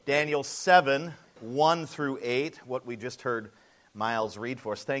Daniel 7, 1 through 8, what we just heard Miles read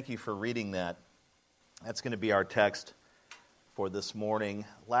for us. Thank you for reading that. That's going to be our text for this morning.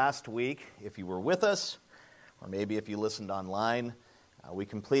 Last week, if you were with us, or maybe if you listened online, we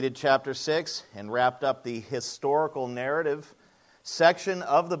completed chapter 6 and wrapped up the historical narrative section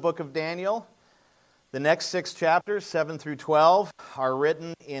of the book of Daniel. The next 6 chapters, 7 through 12, are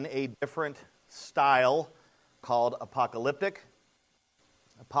written in a different style called apocalyptic.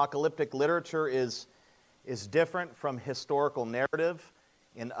 Apocalyptic literature is different from historical narrative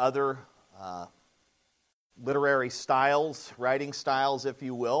in other literary styles, writing styles, if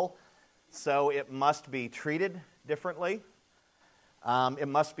you will. So it must be treated differently. It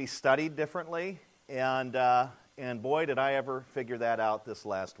must be studied differently. And boy, did I ever figure that out this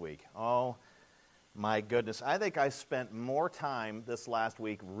last week. Oh, my goodness. I think I spent more time this last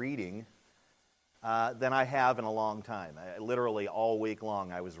week reading than I have in a long time. Literally all week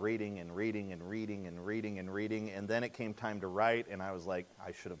long, I was reading, and then it came time to write, and I was like,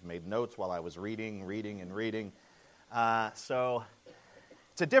 I should have made notes while I was reading. So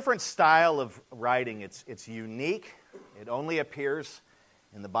it's a different style of writing. It's unique. It only appears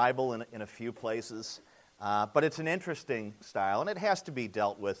in the Bible in a few places, but it's an interesting style, and it has to be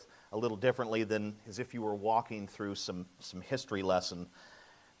dealt with a little differently than as if you were walking through some history lesson.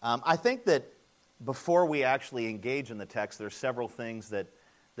 I think that before we actually engage in the text, there's several things that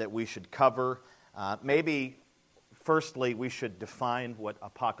we should cover. Maybe, firstly, we should define what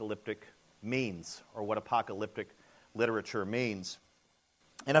apocalyptic means, or what apocalyptic literature means.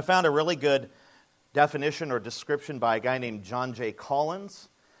 And I found a really good definition or description by a guy named John J. Collins.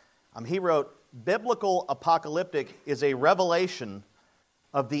 He wrote, "Biblical apocalyptic is a revelation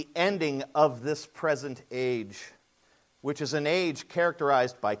of the ending of this present age, which is an age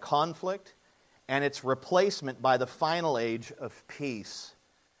characterized by conflict, and its replacement by the final age of peace.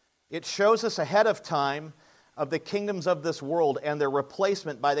 It shows us ahead of time of the kingdoms of this world and their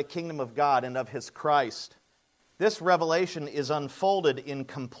replacement by the kingdom of God and of His Christ. This revelation is unfolded in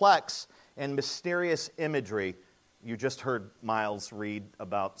complex and mysterious imagery." You just heard Miles read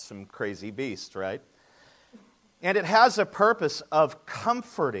about some crazy beast, right? "And it has a purpose of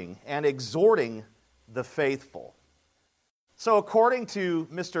comforting and exhorting the faithful." So according to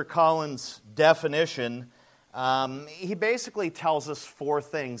Mr. Collins' definition, he basically tells us 4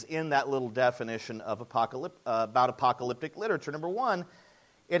 things in that little definition of about apocalyptic literature. Number 1,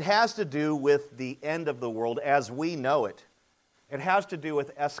 it has to do with the end of the world as we know it. It has to do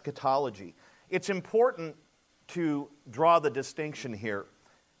with eschatology. It's important to draw the distinction here.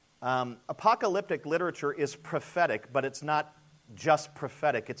 Apocalyptic literature is prophetic, but it's not just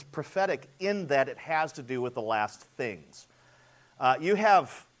prophetic. It's prophetic in that it has to do with the last things. You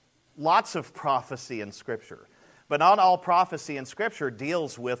have lots of prophecy in Scripture, but not all prophecy in Scripture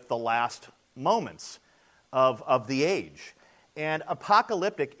deals with the last moments of the age. And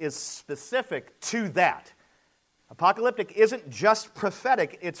apocalyptic is specific to that. Apocalyptic isn't just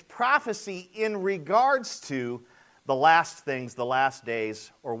prophetic, it's prophecy in regards to the last things, the last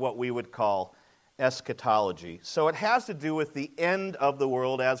days, or what we would call eschatology. So it has to do with the end of the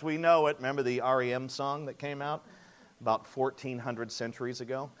world as we know it. Remember the REM song that came out about 1,400 centuries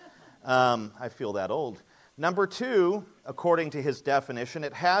ago? I feel that old. Number 2, according to his definition,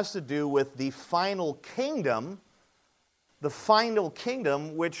 it has to do with the final kingdom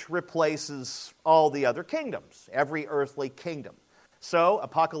which replaces all the other kingdoms, every earthly kingdom. So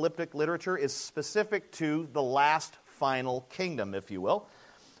apocalyptic literature is specific to the last final kingdom, if you will.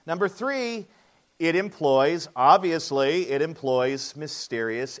 Number 3, it employs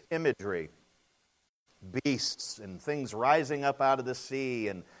mysterious imagery. Beasts and things rising up out of the sea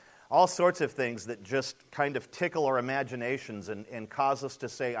and all sorts of things that just kind of tickle our imaginations and cause us to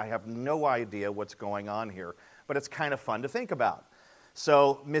say, I have no idea what's going on here, but it's kind of fun to think about.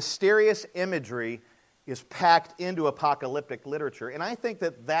 So mysterious imagery is packed into apocalyptic literature, and I think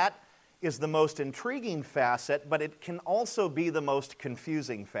that is the most intriguing facet, but it can also be the most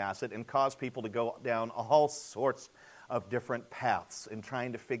confusing facet and cause people to go down all sorts of different paths in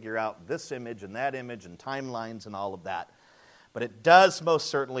trying to figure out this image and that image and timelines and all of that. But it does most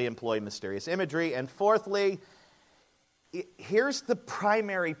certainly employ mysterious imagery. And fourthly, here's the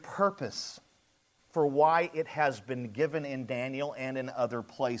primary purpose for why it has been given in Daniel and in other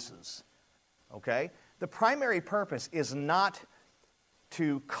places. Okay? The primary purpose is not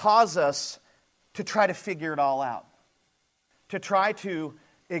to cause us to try to figure it all out, to try to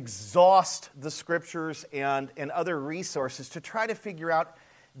exhaust the Scriptures and other resources to try to figure out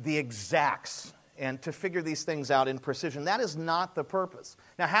the exacts and to figure these things out in precision. That is not the purpose.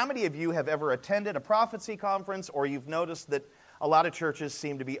 Now, how many of you have ever attended a prophecy conference, or you've noticed that a lot of churches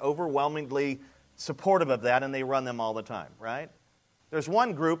seem to be overwhelmingly supportive of that, and they run them all the time, right? There's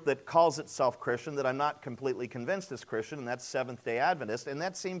one group that calls itself Christian that I'm not completely convinced is Christian, and that's Seventh-day Adventist, and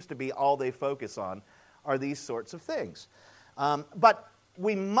that seems to be all they focus on are these sorts of things. But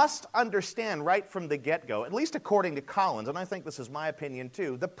we must understand right from the get-go, at least according to Collins, and I think this is my opinion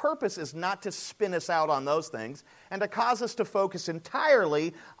too, the purpose is not to spin us out on those things and to cause us to focus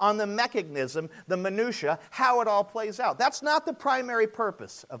entirely on the mechanism, the minutia, how it all plays out. That's not the primary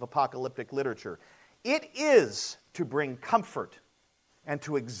purpose of apocalyptic literature. It is to bring comfort and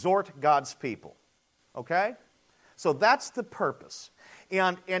to exhort God's people. Okay? So that's the purpose.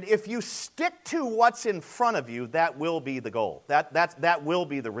 And if you stick to what's in front of you, that will be the goal. That will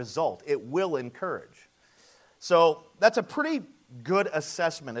be the result. It will encourage. So that's a pretty good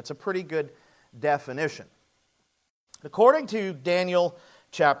assessment. It's a pretty good definition. According to Daniel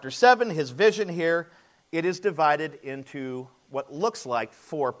chapter 7, his vision here, it is divided into what looks like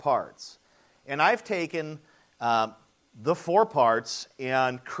 4 parts. And I've taken the 4 parts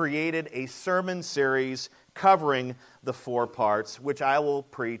and created a sermon series covering the 4 parts, which I will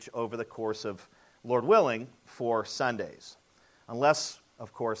preach over the course of, Lord willing, 4 Sundays. Unless,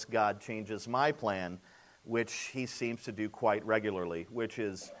 of course, God changes my plan, which he seems to do quite regularly, which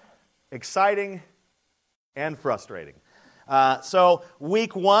is exciting and frustrating. So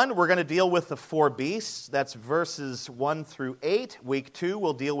week 1, we're going to deal with the 4 beasts. That's verses 1 through 8. Week 2,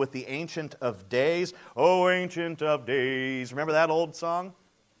 we'll deal with the Ancient of Days. Oh, Ancient of Days. Remember that old song?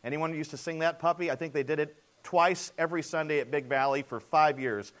 Anyone used to sing that puppy? I think they did it twice every Sunday at Big Valley for 5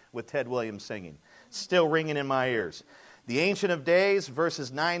 years with Ted Williams singing. Still ringing in my ears. The Ancient of Days,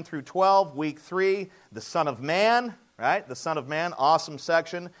 verses 9 through 12. Week 3, the Son of Man, right? The Son of Man, awesome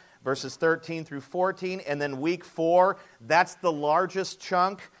section. Verses 13 through 14. And then week 4, that's the largest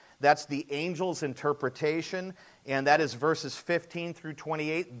chunk. That's the angel's interpretation. And that is verses 15 through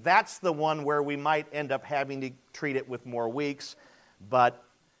 28. That's the one where we might end up having to treat it with more weeks. But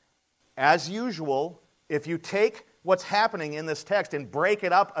as usual, if you take what's happening in this text and break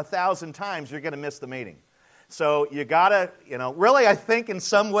it up 1,000 times, you're going to miss the meaning. So you got to, really I think in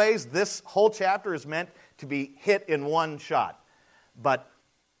some ways this whole chapter is meant to be hit in one shot. But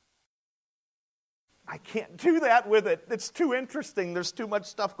I can't do that with it. It's too interesting. There's too much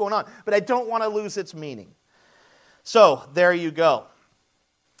stuff going on. But I don't want to lose its meaning. So there you go.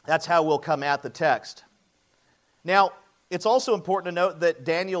 That's how we'll come at the text. Now, it's also important to note that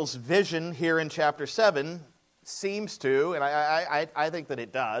Daniel's vision here in chapter 7 seems to, and I think that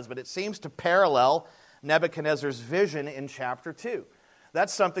it does, but it seems to parallel Nebuchadnezzar's vision in chapter 2.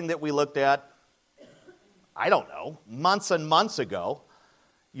 That's something that we looked at, months and months ago.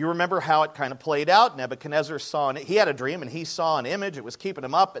 You remember how it kind of played out. Nebuchadnezzar he had a dream and he saw an image. It was keeping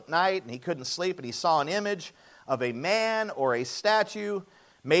him up at night and he couldn't sleep, and he saw an image of a man or a statue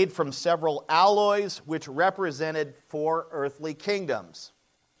made from several alloys, which represented 4 earthly kingdoms.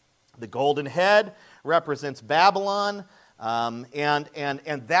 The golden head represents Babylon, and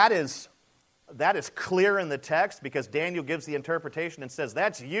that is clear in the text because Daniel gives the interpretation and says,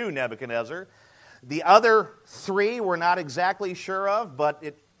 "That's you, Nebuchadnezzar." The other 3 we're not exactly sure of, but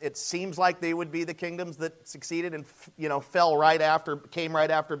it seems like they would be the kingdoms that succeeded and came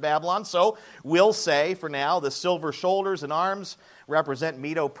right after Babylon. So we'll say for now the silver shoulders and arms represent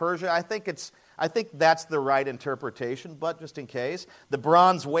Medo-Persia. I think that's the right interpretation, but just in case. The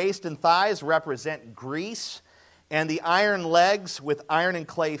bronze waist and thighs represent Greece, and the iron legs with iron and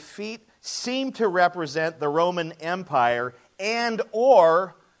clay feet seem to represent the Roman Empire and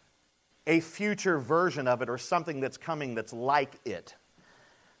or a future version of it or something that's coming that's like it.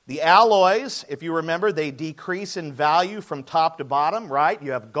 The alloys, if you remember, they decrease in value from top to bottom, right?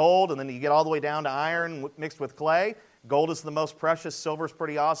 You have gold, and then you get all the way down to iron mixed with clay. Gold is the most precious. Silver's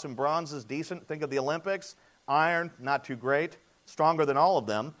pretty awesome. Bronze is decent. Think of the Olympics. Iron, not too great. Stronger than all of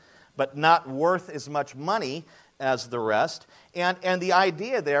them, but not worth as much money as the rest. And the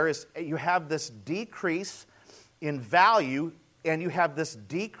idea there is you have this decrease in value, and you have this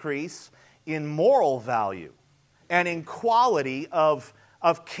decrease in moral value and in quality of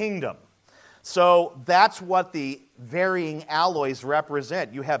kingdom. So that's what the varying alloys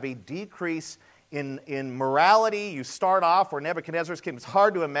represent. You have a decrease in morality. You start off where Nebuchadnezzar's kingdom. It's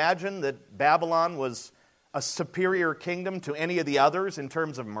hard to imagine that Babylon was a superior kingdom to any of the others in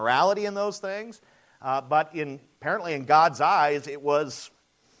terms of morality in those things. But apparently in God's eyes, it was,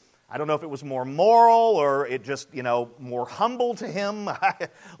 I don't know if it was more moral or it just, more humble to him,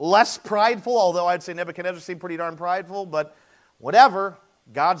 less prideful, although I'd say Nebuchadnezzar seemed pretty darn prideful, but whatever,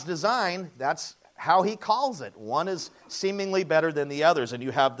 God's design, that's how he calls it. One is seemingly better than the others, and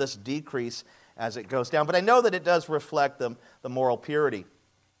you have this decrease as it goes down. But I know that it does reflect the moral purity.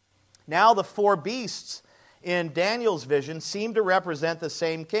 Now the four beasts in Daniel's vision seem to represent the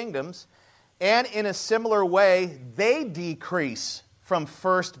same kingdoms, and in a similar way, they decrease from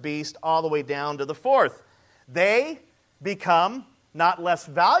first beast all the way down to the fourth. They become not less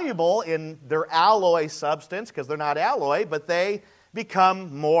valuable in their alloy substance, because they're not alloy, but they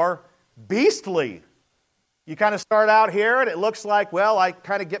become more beastly. You kind of start out here, and it looks like, well, I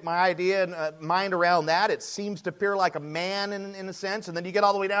kind of get my idea and mind around that. It seems to appear like a man in a sense, and then you get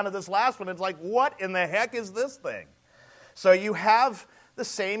all the way down to this last one, it's like, what in the heck is this thing? So you have the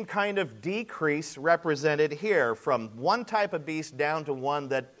same kind of decrease represented here, from one type of beast down to one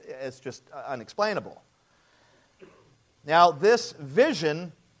that is just unexplainable. Now, this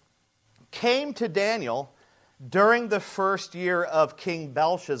vision came to Daniel during the first year of King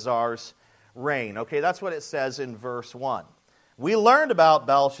Belshazzar's reign. Okay, that's what it says in verse 1. We learned about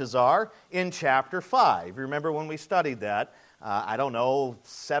Belshazzar in chapter 5. Remember when we studied that,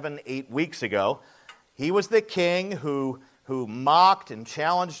 7-8 weeks ago. He was the king who mocked and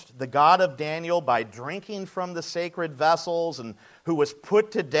challenged the God of Daniel by drinking from the sacred vessels, and who was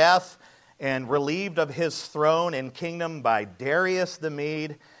put to death and relieved of his throne and kingdom by Darius the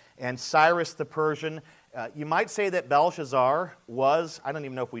Mede and Cyrus the Persian. You might say that Belshazzar was, I don't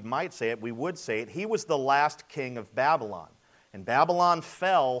even know if we might say it, we would say it, he was the last king of Babylon. And Babylon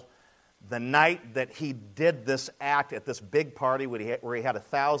fell the night that he did this act at this big party where he had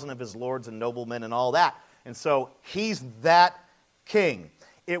 1,000 of his lords and noblemen and all that. And so he's that king.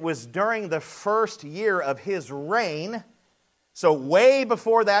 It was during the first year of his reign, so way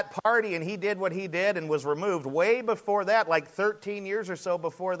before that party, and he did what he did and was removed, way before that, like 13 years or so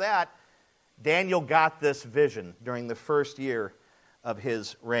before that, Daniel got this vision during the first year of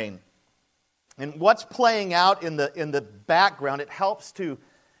his reign. And what's playing out in the background, it helps to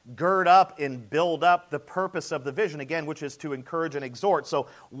gird up and build up the purpose of the vision, again, which is to encourage and exhort. So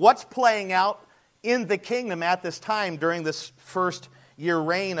what's playing out in the kingdom at this time during this first year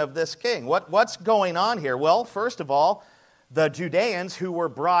reign of this king? What's going on here? Well, first of all, the Judeans who were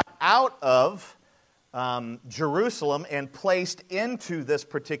brought out of Jerusalem and placed into this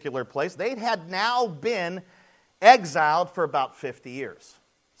particular place, they had now been exiled for about 50 years.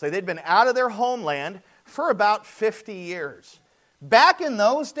 So they'd been out of their homeland for about 50 years. Back in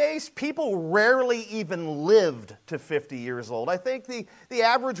those days, people rarely even lived to 50 years old. I think the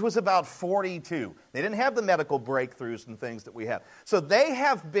average was about 42. They didn't have the medical breakthroughs and things that we have. So they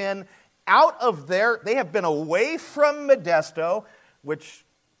have been they have been away from Modesto, which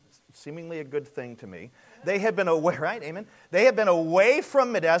is seemingly a good thing to me. They have been away, right? Amen? They have been away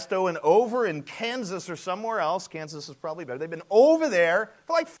from Modesto and over in Kansas or somewhere else. Kansas is probably better. They've been over there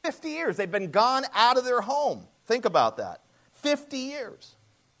for like 50 years. They've been gone out of their home. Think about that. 50 years.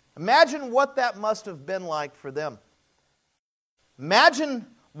 Imagine what that must have been like for them. Imagine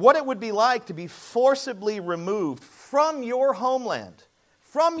what it would be like to be forcibly removed from your homeland,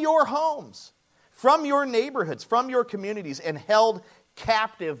 from your homes, from your neighborhoods, from your communities, and held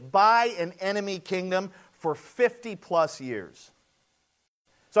captive by an enemy kingdom for 50 plus years.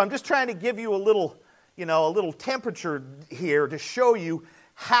 So I'm just trying to give you a little temperature here to show you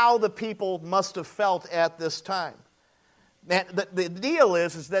how the people must have felt at this time. The deal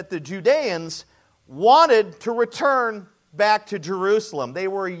is that the Judeans wanted to return back to Jerusalem. They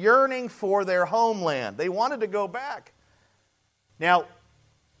were yearning for their homeland. They wanted to go back. Now,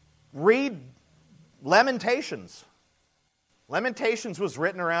 read Lamentations. Lamentations was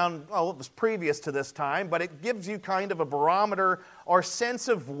written around, it was previous to this time, but it gives you kind of a barometer or sense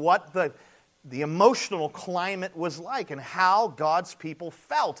of what the emotional climate was like and how God's people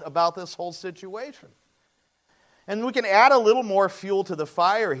felt about this whole situation. And we can add a little more fuel to the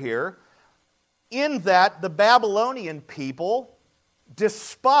fire here, in that the Babylonian people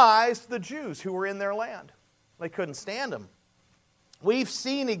despised the Jews who were in their land. They couldn't stand them. We've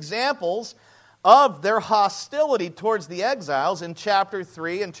seen examples of their hostility towards the exiles in chapter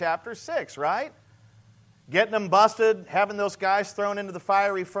 3 and chapter 6, right? Getting them busted, having those guys thrown into the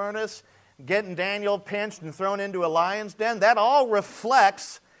fiery furnace, getting Daniel pinched and thrown into a lion's den, that all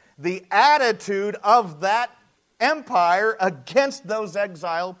reflects the attitude of that empire against those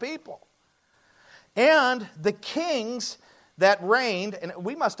exiled people. And the kings that reigned, and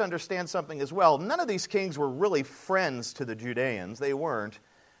we must understand something as well, none of these kings were really friends to the Judeans. They weren't.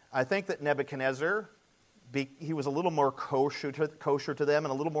 I think that Nebuchadnezzar he was a little more kosher to them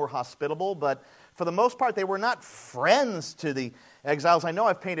and a little more hospitable, but for the most part, they were not friends to the exiles. I know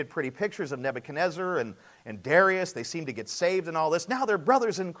I've painted pretty pictures of Nebuchadnezzar and Darius. They seemed to get saved and all this. Now they're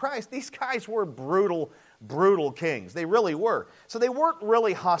brothers in Christ. These guys were brutal, brutal kings. They really were. So they weren't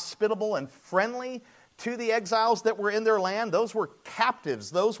really hospitable and friendly to the exiles that were in their land. Those were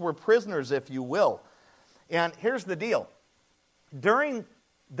captives. Those were prisoners, if you will. And here's the deal. During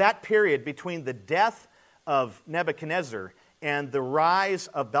that period between the death of Nebuchadnezzar and the rise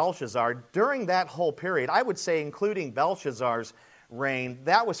of Belshazzar, during that whole period, I would say including Belshazzar's reign,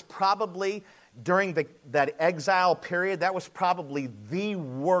 that was probably, during that exile period, that was probably the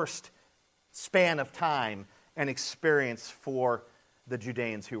worst span of time and experience for the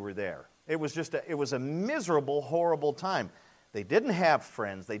Judeans who were there. It was a miserable, horrible time. They didn't have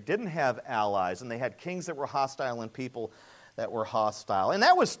friends, they didn't have allies, and they had kings that were hostile and people that were hostile. And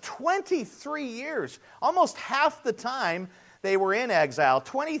that was 23 years, almost half the time they were in exile.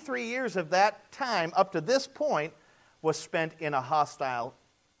 23 years of that time, up to this point, was spent in a hostile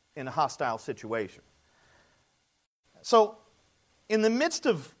situation. So, in the midst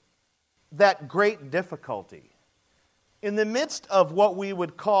of that great difficulty, in the midst of what we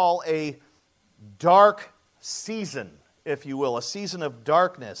would call a dark season, if you will, a season of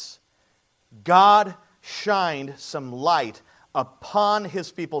darkness, God shined some light upon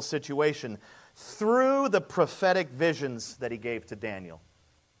His people's situation through the prophetic visions that He gave to Daniel.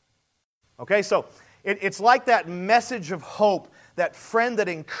 Okay, so it's like that message of hope, that friend that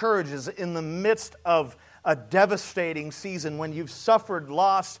encourages in the midst of a devastating season when you've suffered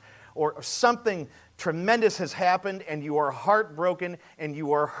loss or something tremendous has happened and you are heartbroken and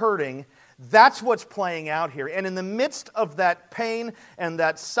you are hurting. That's what's playing out here. And in the midst of that pain and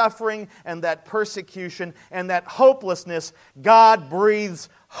that suffering and that persecution and that hopelessness, God breathes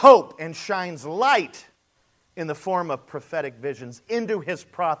hope and shines light in the form of prophetic visions into His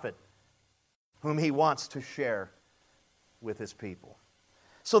prophet, whom He wants to share with His people.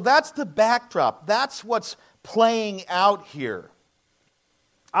 So that's the backdrop. That's what's playing out here.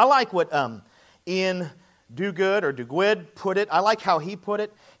 I like what Ian Duguid put it. I like how he put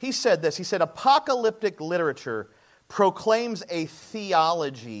it. He said this. He said, apocalyptic literature proclaims a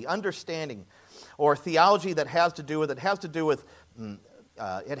theology, understanding, or theology that has to do with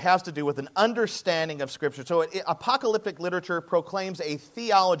an understanding of Scripture. So apocalyptic literature proclaims a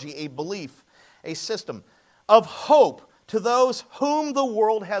theology, a belief, a system of hope to those whom the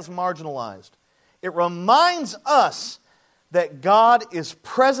world has marginalized. It reminds us that God is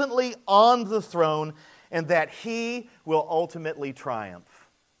presently on the throne and that He will ultimately triumph.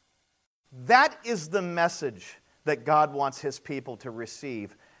 That is the message that God wants His people to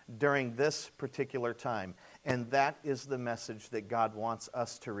receive during this particular time. And that is the message that God wants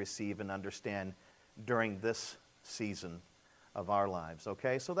us to receive and understand during this season of our lives.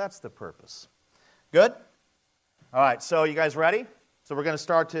 Okay, so that's the purpose. Good? All right, so you guys ready? So we're going to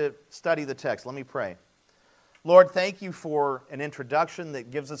start to study the text. Let me pray. Lord, thank You for an introduction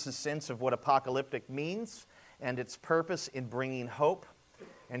that gives us a sense of what apocalyptic means and its purpose in bringing hope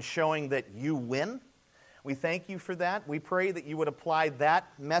and showing that You win. We thank You for that. We pray that You would apply that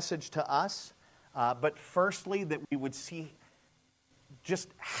message to us, but firstly that we would see just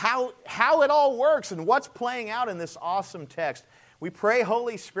how it all works and what's playing out in this awesome text. We pray,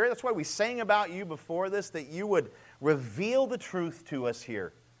 Holy Spirit, that's why we sang about You before this, that You would reveal the truth to us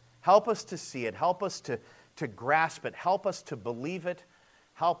here. Help us to see it. Help us to grasp it. Help us to believe it.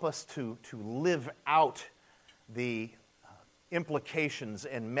 Help us to live out the implications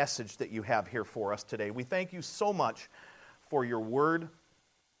and message that You have here for us today. We thank You so much for Your word.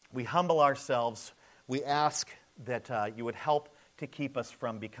 We humble ourselves. We ask that You would help to keep us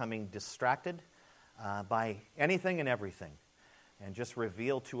from becoming distracted by anything and everything, and just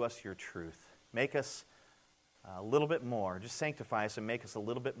reveal to us Your truth. Make us a little bit more, just sanctify us and make us a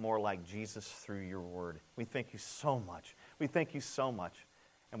little bit more like Jesus through Your word. We thank You so much. We thank You so much.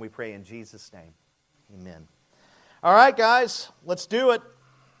 And we pray in Jesus' name. Amen. All right, guys, let's do it.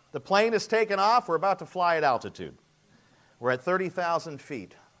 The plane is taking off. We're about to fly at altitude. We're at 30,000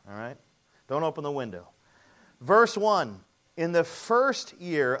 feet. All right? Don't open the window. Verse 1. In the first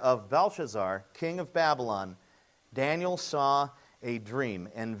year of Belshazzar, king of Babylon, Daniel saw a dream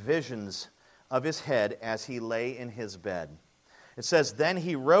and visions of his head as he lay in his bed. It says, then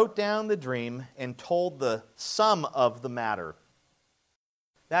he wrote down the dream and told the sum of the matter.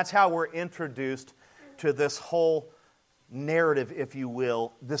 That's how we're introduced to this whole narrative, if you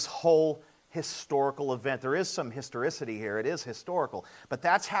will, this whole historical event. There is some historicity here. It is historical. But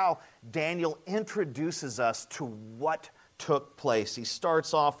that's how Daniel introduces us to what took place. He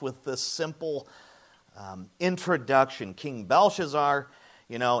starts off with this simple introduction. King Belshazzar,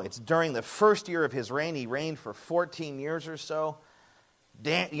 it's during the first year of his reign. He reigned for 14 years or so.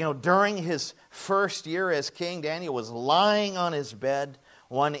 During his first year as king, Daniel was lying on his bed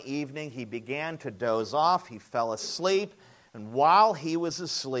one evening. He began to doze off. He fell asleep. And while he was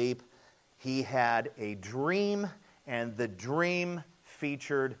asleep, he had a dream, and the dream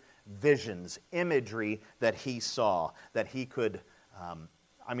featured visions, imagery that he saw, that he could,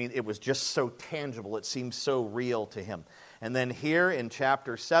 it was just so tangible. It seemed so real to him. And then here in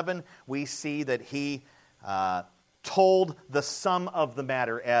chapter 7, we see that he told the sum of the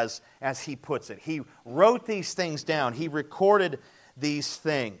matter as he puts it. He wrote these things down. He recorded these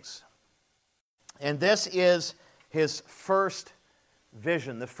things. And this is his first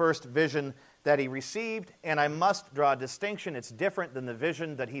vision, the first vision that he received. And I must draw a distinction. It's different than the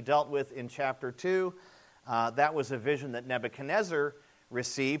vision that he dealt with in chapter 2. That was a vision that Nebuchadnezzar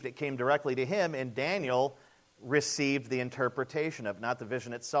received. It came directly to him, and Daniel received the interpretation of, not the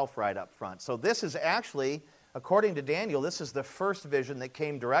vision itself right up front. So this is actually, according to Daniel, this is the first vision that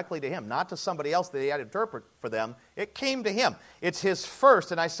came directly to him, not to somebody else that he had to interpret for them. It came to him. It's his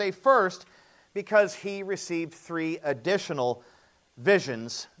first, and I say first because he received 3 additional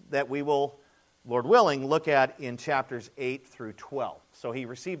visions that we will, Lord willing, look at in chapters 8 through 12. So he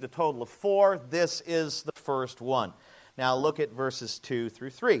received a total of 4. This is the first one. Now look at verses 2 through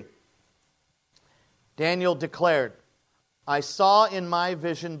 3. Daniel declared, I saw in my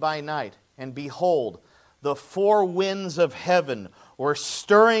vision by night, and behold, the 4 winds of heaven were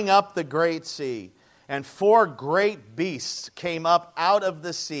stirring up the great sea, and 4 great beasts came up out of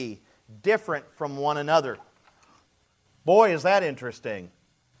the sea, different from one another. Boy, is that interesting.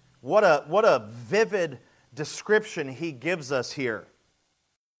 What a vivid description he gives us here.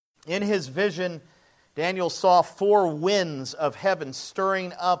 In his vision, Daniel saw 4 winds of heaven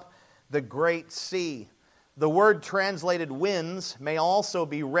stirring up the great sea. The word translated winds may also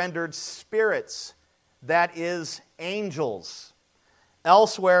be rendered spirits, that is, angels.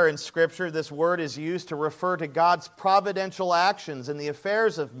 Elsewhere in Scripture, this word is used to refer to God's providential actions in the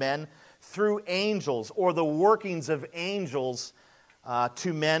affairs of men through angels, or the workings of angels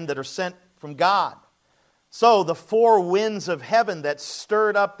to men that are sent from God. So the 4 winds of heaven that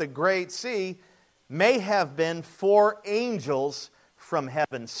stirred up the great sea may have been 4 angels from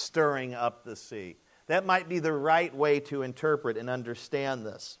heaven stirring up the sea. That might be the right way to interpret and understand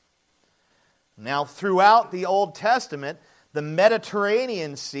this. Now, throughout the Old Testament, the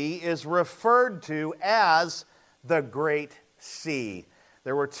Mediterranean Sea is referred to as the Great Sea.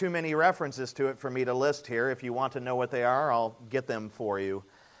 There were too many references to it for me to list here. If you want to know what they are, I'll get them for you.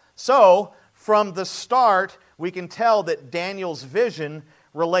 So, from the start, we can tell that Daniel's vision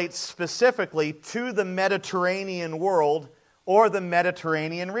relates specifically to the Mediterranean world or the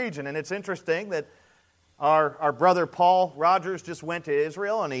Mediterranean region. And it's interesting that our brother Paul Rogers just went to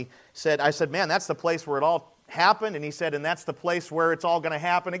Israel, and I said, man, that's the place where it all happened. And he said, and that's the place where it's all going to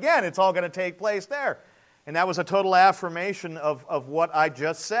happen again. It's all going to take place there. And that was a total affirmation of what I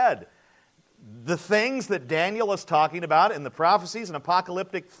just said. The things that Daniel is talking about in the prophecies and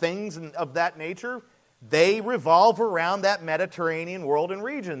apocalyptic things of that nature, they revolve around that Mediterranean world and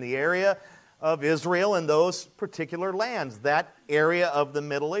region, the area of Israel and those particular lands, that area of the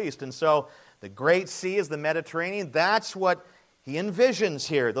Middle East. And so the Great Sea is the Mediterranean. That's what he envisions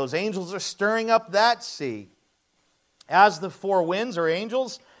here. Those angels are stirring up that sea. As the 4 winds, or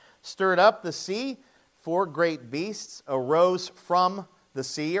angels, stirred up the sea, 4 great beasts arose from the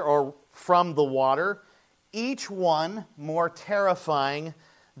sea, or from the water, each one more terrifying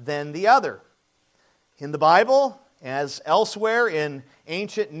than the other. In the Bible, as elsewhere in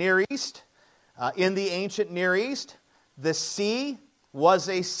ancient Near East, the sea was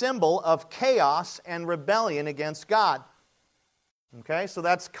a symbol of chaos and rebellion against God. Okay, so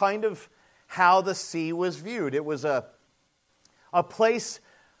that's kind of how the sea was viewed. It was a place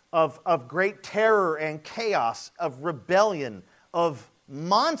of great terror and chaos, of rebellion, of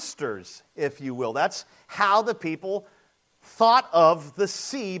monsters, if you will. That's how the people thought of the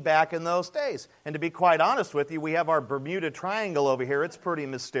sea back in those days. And to be quite honest with you, we have our Bermuda Triangle over here. It's pretty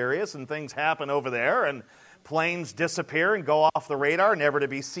mysterious, and things happen over there, and planes disappear and go off the radar, never to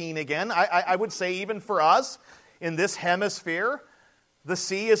be seen again. I would say even for us, in this hemisphere, the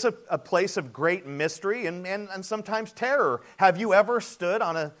sea is a place of great mystery and sometimes terror. Have you ever stood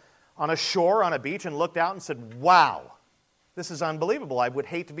on a shore, on a beach, and looked out and said, wow, this is unbelievable. I would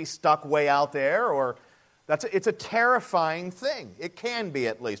hate to be stuck way out there, or it's a terrifying thing. It can be,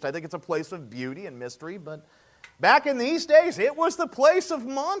 at least. I think it's a place of beauty and mystery, but back in these days, it was the place of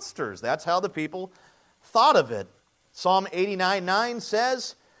monsters. That's how the people thought of it. Psalm 89:9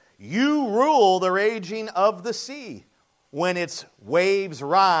 says, You rule the raging of the sea. When its waves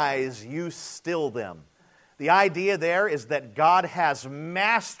rise, you still them. The idea there is that God has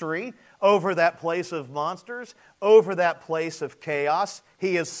mastery over that place of monsters, over that place of chaos.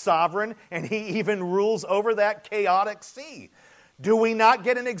 He is sovereign, and He even rules over that chaotic sea. Do we not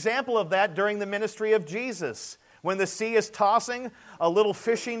get an example of that during the ministry of Jesus? When the sea is tossing a little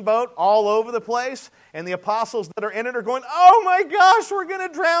fishing boat all over the place, and the apostles that are in it are going, "Oh my gosh, we're going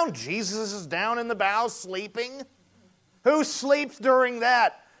to drown." Jesus is down in the bow sleeping. Who sleeps during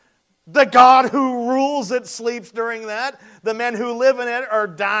that? The God who rules it sleeps during that. The men who live in it are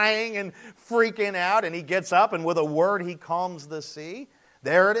dying and freaking out, and He gets up and with a word He calms the sea.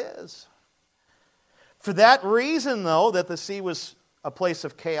 There it is. For that reason, though, that the sea was a place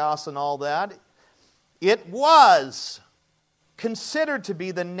of chaos and all that, it was considered to be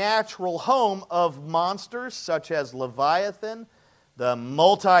the natural home of monsters such as Leviathan, the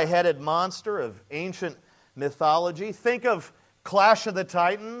multi-headed monster of ancient mythology. Think of Clash of the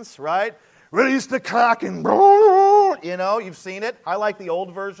Titans, right? Release the Kraken. You know, you've seen it. I like the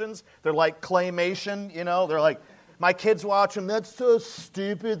old versions. They're like claymation, you know. They're like, my kids watch them. That's so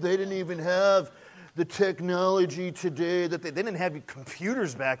stupid. They didn't even have the technology today. That they didn't have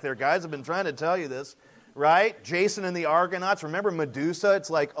computers back there, guys. I've been trying to tell you this, right? Jason and the Argonauts. Remember Medusa? It's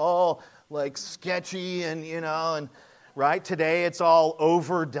like all like sketchy and, you know, and right? Today it's all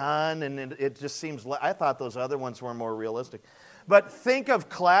overdone and it just seems, I thought those other ones were more realistic. But think of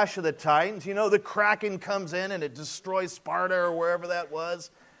Clash of the Titans. You know, the Kraken comes in and it destroys Sparta or wherever that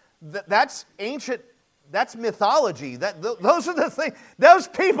was. That's ancient, that's mythology. Those are the things. Those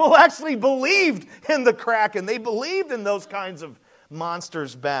people actually believed in the Kraken. They believed in those kinds of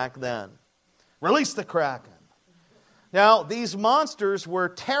monsters back then. Release the Kraken. Now, these monsters were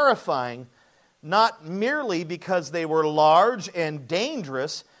terrifying, not merely because they were large and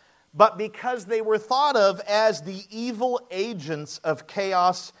dangerous, but because they were thought of as the evil agents of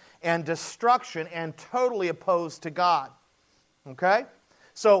chaos and destruction and totally opposed to God. Okay?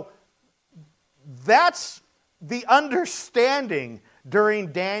 So that's the understanding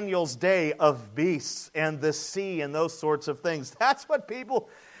during Daniel's day of beasts and the sea and those sorts of things. That's what people,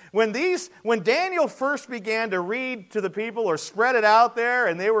 when Daniel first began to read to the people or spread it out there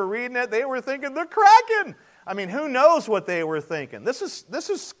and they were reading it, they were thinking, the Kraken! I mean, who knows what they were thinking? This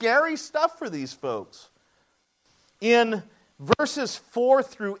is scary stuff for these folks. In verses 4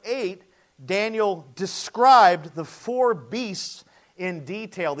 through 8, Daniel described the four beasts in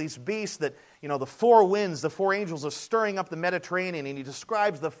detail. These beasts that, you know, the four winds, the four angels are stirring up the Mediterranean, and he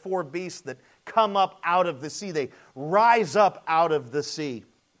describes the four beasts that come up out of the sea. They rise up out of the sea.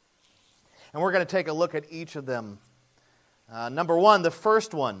 And we're going to take a look at each of them. Number one, the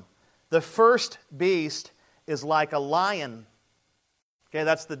first one. The first beast is like a lion. Okay,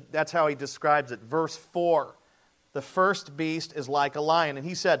 that's how he describes it. Verse 4. The first beast is like a lion. And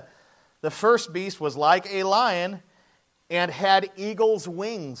he said, the first beast was like a lion and had eagle's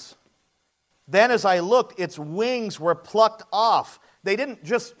wings. Then as I looked, its wings were plucked off. They didn't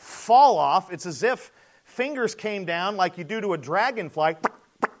just fall off. It's as if fingers came down like you do to a dragonfly.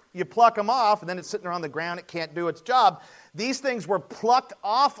 You pluck them off, and then it's sitting there on the ground. It can't do its job. These things were plucked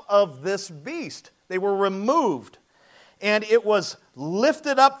off of this beast. They were removed. And it was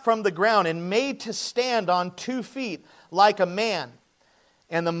lifted up from the ground and made to stand on 2 feet like a man.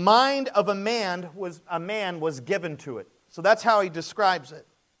 And the mind of a man was given to it. So that's how he describes it.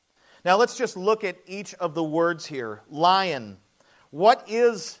 Now let's just look at each of the words here. Lion. What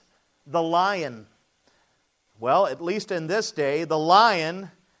is the lion? Well, at least in this day, the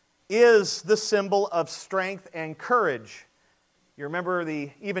lion is the symbol of strength and courage. You remember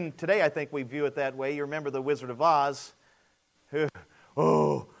even today I think we view it that way. You remember the Wizard of Oz.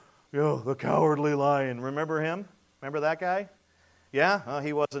 Oh, yeah, the cowardly lion. Remember him? Remember that guy? Yeah?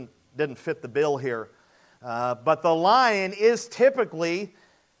 He didn't fit the bill here. But the lion is typically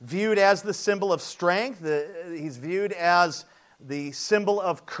viewed as the symbol of strength. He's viewed as the symbol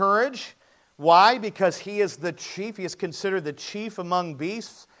of courage. Why? Because he is the chief. He is considered the chief among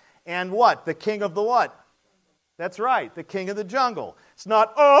beasts. And what? The king of the what? That's right, the king of the jungle. It's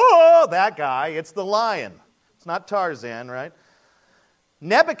not, oh, that guy. It's the lion. It's not Tarzan, right?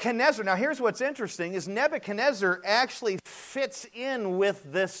 Nebuchadnezzar, now here's what's interesting, is Nebuchadnezzar actually fits in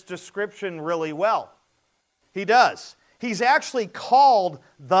with this description really well. He does. He's actually called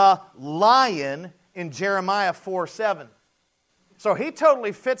the lion in Jeremiah 4:7. So he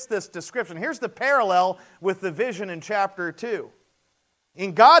totally fits this description. Here's the parallel with the vision in chapter 2.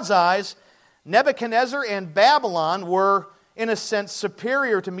 In God's eyes, Nebuchadnezzar and Babylon were, in a sense,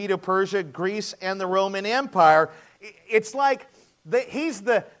 superior to Medo-Persia, Greece, and the Roman Empire. It's like He's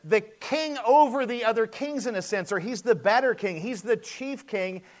the king over the other kings in a sense, or he's the better king. He's the chief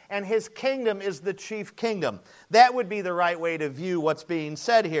king, and his kingdom is the chief kingdom. That would be the right way to view what's being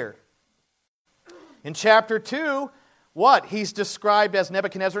said here. In chapter 2, what? He's described as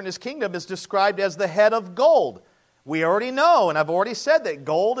Nebuchadnezzar and his kingdom is described as the head of gold. We already know, and I've already said that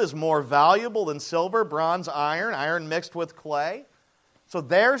gold is more valuable than silver, bronze, iron mixed with clay. So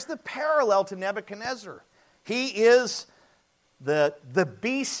there's the parallel to Nebuchadnezzar. He is the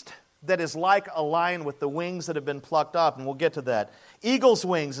beast that is like a lion with the wings that have been plucked off, and we'll get to that. Eagle's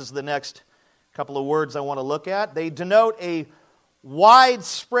wings is the next couple of words I want to look at. They denote a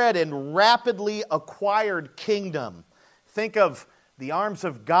widespread and rapidly acquired kingdom. Think of the arms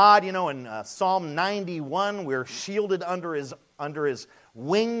of God, in Psalm 91, we're shielded under his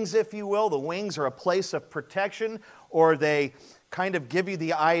wings, if you will. The wings are a place of protection, or they kind of give you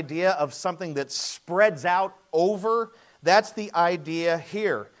the idea of something that spreads out over. That's the idea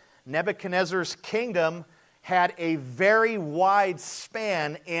here. Nebuchadnezzar's kingdom had a very wide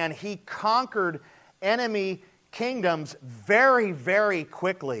span, and he conquered enemy kingdoms very, very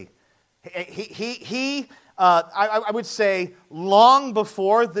quickly. I would say long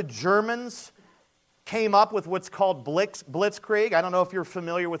before the Germans came up with what's called blitzkrieg. I don't know if you're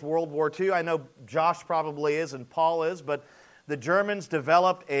familiar with World War II. I know Josh probably is and Paul is, but the Germans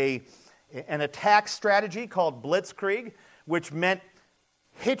developed an attack strategy called blitzkrieg, which meant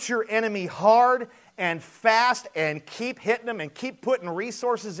hit your enemy hard and fast and keep hitting them and keep putting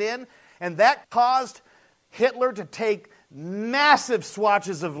resources in. And that caused Hitler to take massive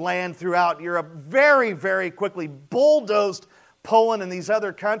swatches of land throughout Europe very, very quickly, bulldozed Poland and these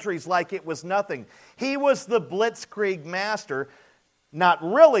other countries like it was nothing. He was the blitzkrieg master. Not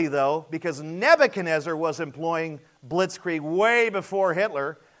really, though, because Nebuchadnezzar was employing blitzkrieg way before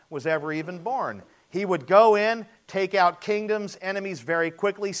Hitler was ever even born. He would go in, take out kingdoms, enemies very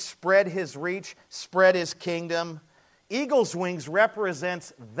quickly, spread his reach, spread his kingdom. Eagle's wings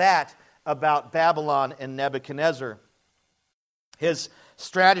represents that about Babylon and Nebuchadnezzar. His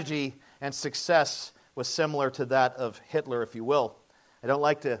strategy and success was similar to that of Hitler, if you will. I don't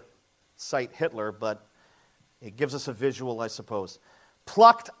like to cite Hitler, but it gives us a visual, I suppose.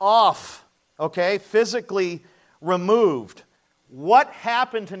 Plucked off, physically removed. What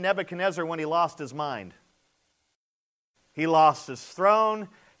happened to Nebuchadnezzar when he lost his mind? He lost his throne.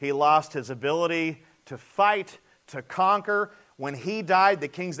 He lost his ability to fight, to conquer. When he died, the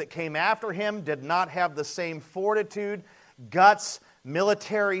kings that came after him did not have the same fortitude, guts,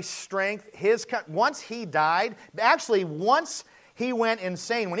 military strength. Once he died, once he went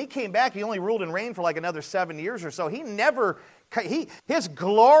insane, when he came back, he only ruled and reigned for like another 7 years or so. His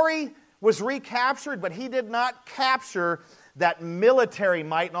glory was recaptured, but he did not capture that military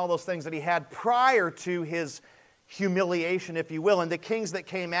might and all those things that he had prior to his humiliation, if you will. And the kings that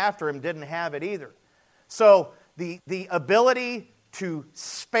came after him didn't have it either. So the ability to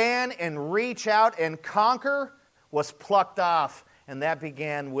span and reach out and conquer was plucked off, and that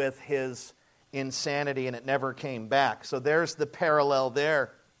began with his insanity, and it never came back. So there's the parallel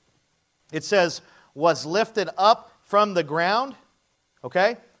there. It says, was lifted up from the ground.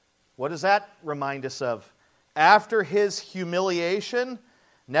 Okay? What does that remind us of? After his humiliation,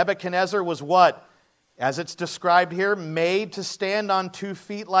 Nebuchadnezzar was what? As it's described here, made to stand on 2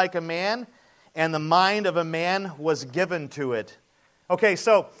 feet like a man, and the mind of a man was given to it. Okay,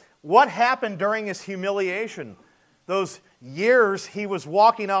 so what happened during his humiliation? Those years he was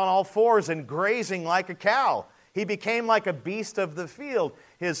walking on all fours and grazing like a cow. He became like a beast of the field.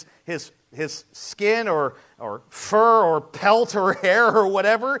 His skin or fur or pelt or hair or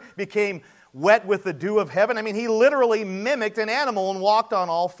whatever became wet with the dew of heaven. I mean, he literally mimicked an animal and walked on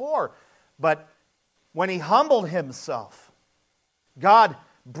all four. But when he humbled himself, God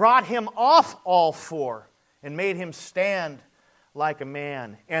brought him off all four and made him stand like a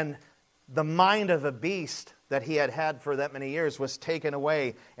man. And the mind of a beast that he had for that many years was taken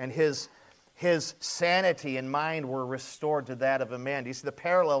away, and his sanity and mind were restored to that of a man. You see, the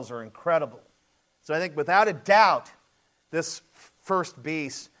parallels are incredible. So I think without a doubt, this first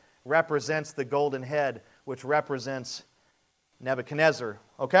beast represents the golden head, which represents Nebuchadnezzar.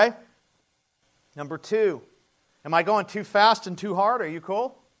 Okay? Number 2. Am I going too fast and too hard? Are you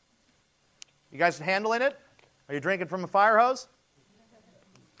cool? You guys handling it? Are you drinking from a fire hose?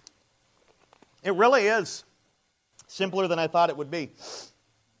 It really is simpler than I thought it would be.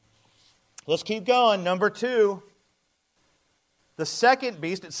 Let's keep going. Number 2. The second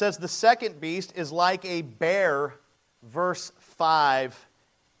beast, it says the second beast is like a bear, verse 5.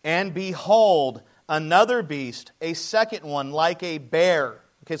 And behold, another beast, a second one, like a bear.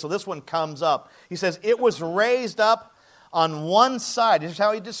 Okay, so this one comes up. He says, it was raised up on one side. This is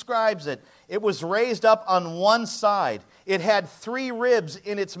how he describes it. It was raised up on one side. It had 3 ribs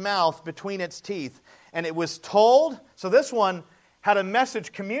in its mouth between its teeth. And it was told, so this one had a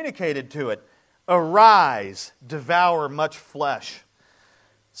message communicated to it. Arise, devour much flesh.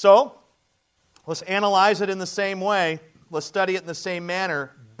 So, let's analyze it in the same way. Let's study it in the same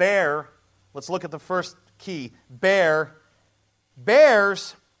manner. Bear, let's look at the first key. Bear.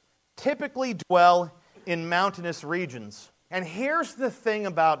 Bears typically dwell in mountainous regions. And here's the thing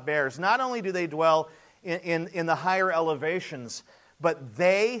about bears. Not only do they dwell in the higher elevations, but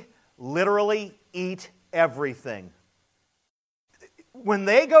they literally eat everything. When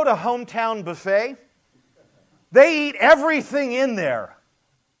they go to Hometown Buffet, they eat everything in there.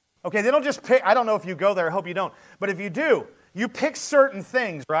 Okay, they don't just pick, I don't know if you go there, I hope you don't, but if you do, you pick certain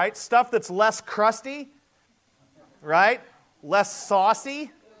things, right? Stuff that's less crusty, right? Less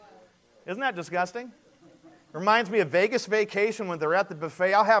saucy. Isn't that disgusting? Reminds me of Vegas Vacation when they're at the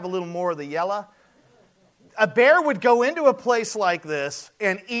buffet. I'll have a little more of the yellow. A bear would go into a place like this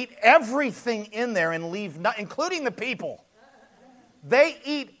and eat everything in there and leave, including the people. They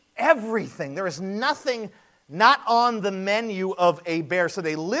eat everything. There is nothing not on the menu of a bear. So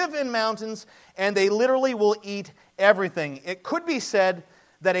they live in mountains and they literally will eat everything. It could be said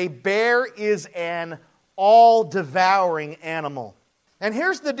that a bear is an all-devouring animal. And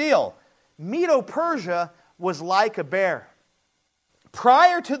here's the deal. Medo-Persia was like a bear.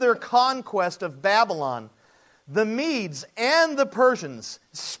 Prior to their conquest of Babylon, the Medes and the Persians,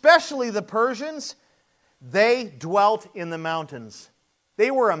 especially the Persians, they dwelt in the mountains. They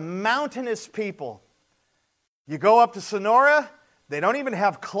were a mountainous people. You go up to Sonora, they don't even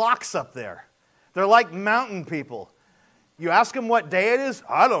have clocks up there. They're like mountain people. You ask them what day it is,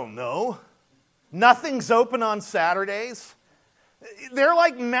 I don't know. Nothing's open on Saturdays. They're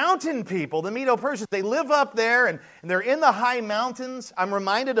like mountain people, the Medo-Persians. They live up there and they're in the high mountains. I'm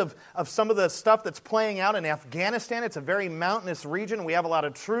reminded of some of the stuff that's playing out in Afghanistan. It's a very mountainous region. We have a lot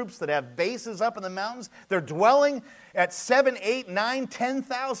of troops that have bases up in the mountains. They're dwelling at 7, 8, 9,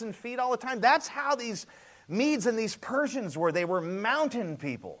 10,000 feet all the time. That's how these Medes and these Persians were. They were mountain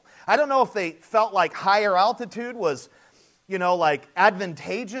people. I don't know if they felt like higher altitude was, like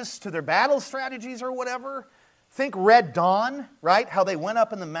advantageous to their battle strategies or whatever. Think Red Dawn, right? How they went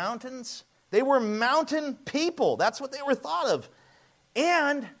up in the mountains. They were mountain people. That's what they were thought of.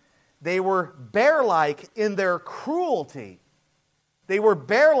 And they were bear-like in their cruelty. They were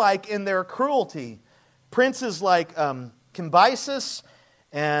bear-like in their cruelty. Princes like Cambyses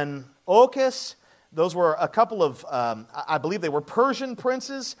and Ochus, those were a couple of, I believe they were Persian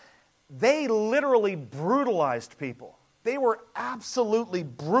princes. They literally brutalized people. They were absolutely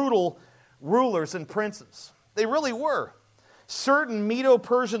brutal rulers and princes. They really were. Certain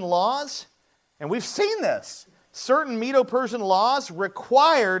Medo-Persian laws, and we've seen this, certain Medo-Persian laws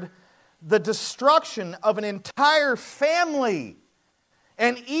required the destruction of an entire family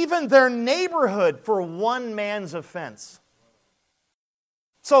and even their neighborhood for one man's offense.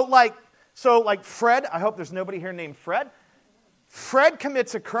 So like Fred, I hope there's nobody here named Fred. Fred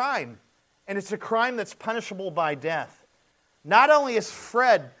commits a crime, and it's a crime that's punishable by death. Not only is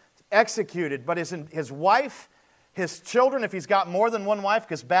Fred executed, but his wife, his children, if he's got more than one wife,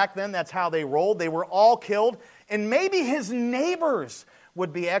 because back then that's how they rolled, they were all killed, and maybe his neighbors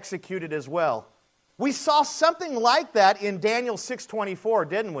would be executed as well. We saw something like that in Daniel 6:24,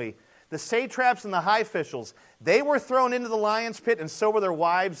 didn't we? The satraps and the high officials, they were thrown into the lion's pit, and so were their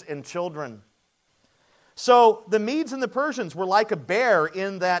wives and children. So the Medes and the Persians were like a bear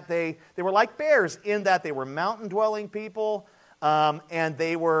in that they were like bears in that they were mountain-dwelling people, and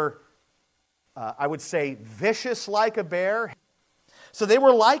they were, I would say, vicious like a bear. So they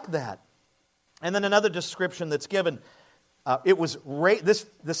were like that. And then another description that's given, the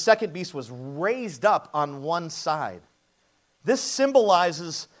second beast was raised up on one side. This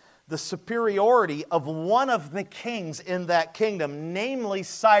symbolizes the superiority of one of the kings in that kingdom, namely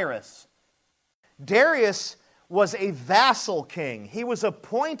Cyrus. Darius was a vassal king. He was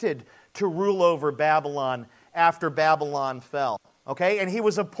appointed to rule over Babylon after Babylon fell. Okay? And he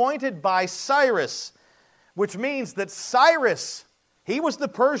was appointed by Cyrus, which means that Cyrus, he was the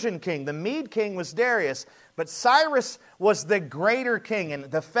Persian king. The Mede king was Darius. But Cyrus was the greater king. And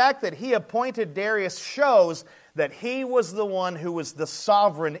the fact that he appointed Darius shows that he was the one who was the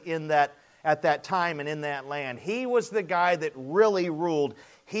sovereign at that time and in that land. He was the guy that really ruled.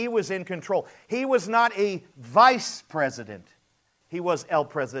 He was in control. He was not a vice president. He was el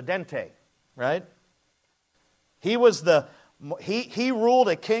presidente, right? He ruled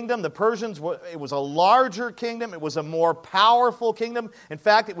a kingdom. The Persians, it was a larger kingdom. It was a more powerful kingdom. In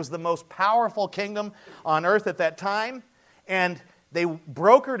fact, it was the most powerful kingdom on earth at that time. and they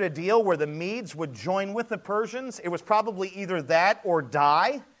brokered a deal where the Medes would join with the Persians. It was probably either that or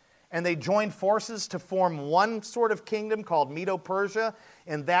die. And they joined forces to form one sort of kingdom called Medo-Persia,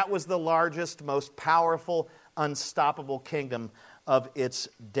 and that was the largest, most powerful, unstoppable kingdom of its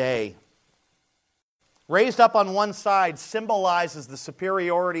day. Raised up on one side symbolizes the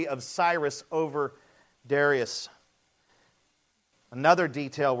superiority of Cyrus over Darius. Another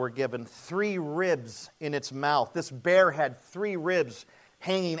detail we're given, 3 ribs in its mouth. This bear had 3 ribs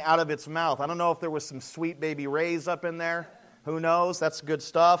hanging out of its mouth. I don't know if there was some sweet baby rays up in there. Who knows? That's good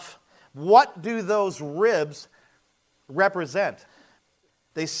stuff. What do those ribs represent?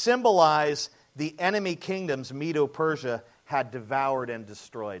 They symbolize the enemy kingdoms Medo-Persia had devoured and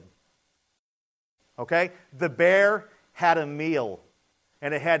destroyed. Okay? The bear had a meal,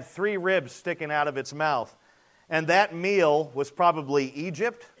 and it had 3 ribs sticking out of its mouth. And that meal was probably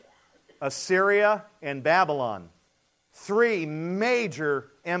Egypt, Assyria, and Babylon. 3 major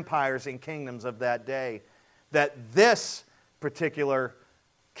empires and kingdoms of that day that this particular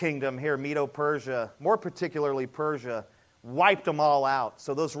kingdom here, Medo-Persia, more particularly Persia, wiped them all out.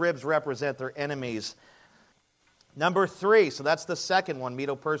 So those ribs represent their enemies. Number 3, so that's the second one,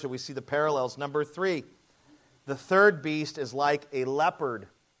 Medo-Persia. We see the parallels. Number 3, the third beast is like a leopard.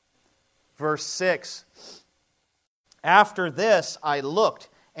 Verse 6, after this I looked,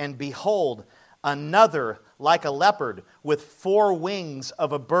 and behold, another like a leopard, with 4 wings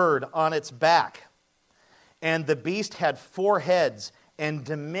of a bird on its back. And the beast had 4 heads, and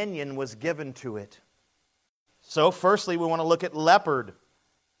dominion was given to it. So firstly, we want to look at leopard.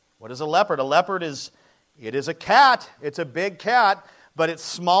 What is a leopard? A leopard is a cat. It's a big cat, but it's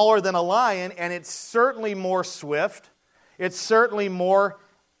smaller than a lion, and it's certainly more swift. It's certainly more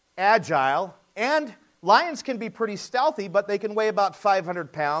agile. And lions can be pretty stealthy, but they can weigh about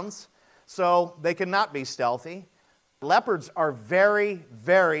 500 pounds, so they cannot be stealthy. Leopards are very,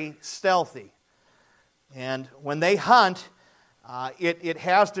 very stealthy. And when they hunt, it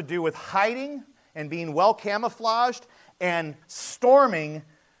has to do with hiding and being well camouflaged and storming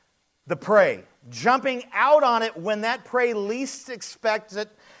the prey. Jumping out on it when that prey least expects it,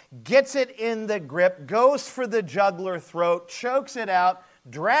 gets it in the grip, goes for the jugular throat, chokes it out,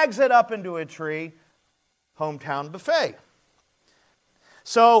 drags it up into a tree. Hometown buffet.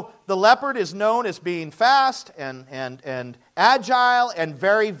 So the leopard is known as being fast and agile and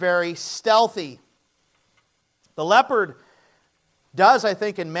very, very stealthy. The leopard does, I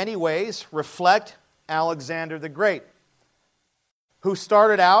think, in many ways reflect Alexander the Great, who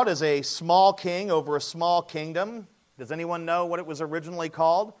started out as a small king over a small kingdom. Does anyone know what it was originally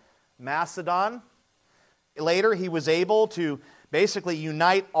called? Macedon. Later, he was able to basically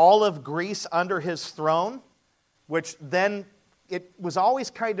unite all of Greece under his throne, which then it was always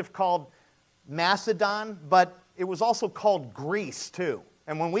kind of called Macedon, but it was also called Greece too.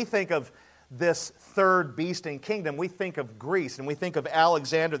 And when we think of this third beast and kingdom, we think of Greece and we think of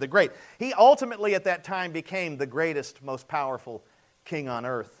Alexander the Great. He ultimately at that time became the greatest, most powerful king on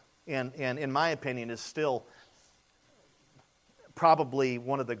earth, and in my opinion is still probably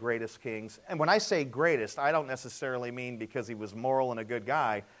one of the greatest kings. And when I say greatest, I don't necessarily mean because he was moral and a good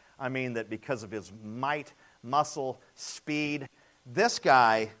guy. I mean that because of his might, muscle, speed. This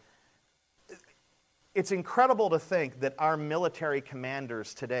guy, it's incredible to think that our military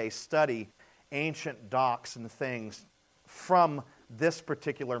commanders today study ancient docs and things from this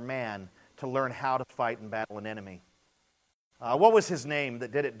particular man to learn how to fight and battle an enemy. What was his name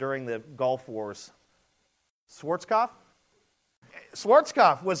that did it during the Gulf Wars? Schwarzkopf?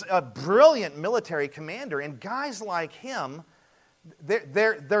 Schwarzkopf was a brilliant military commander, and guys like him,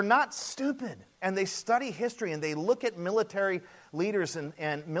 they're not stupid, and they study history, and they look at military leaders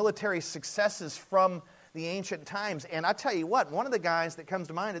and military successes from the ancient times. And I tell you what, one of the guys that comes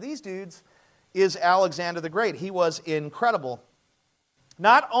to mind of these dudes is Alexander the Great. He was incredible.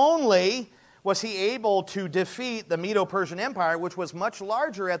 Not only was he able to defeat the Medo-Persian Empire, which was much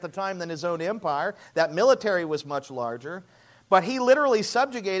larger at the time than his own empire, that military was much larger, but he literally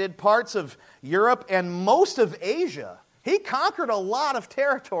subjugated parts of Europe and most of Asia. He conquered a lot of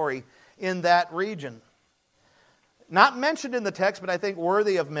territory in that region. Not mentioned in the text, but I think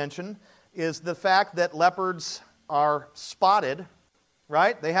worthy of mention, is the fact that leopards are spotted,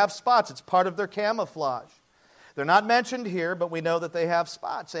 right? They have spots. It's part of their camouflage. They're not mentioned here, but we know that they have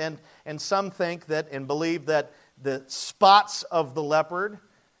spots. And some think that and believe that the spots of the leopard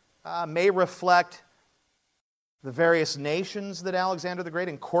may reflect the various nations that Alexander the Great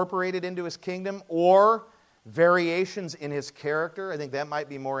incorporated into his kingdom, or variations in his character. I think that might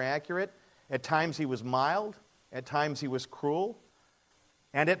be more accurate. At times he was mild, at times he was cruel,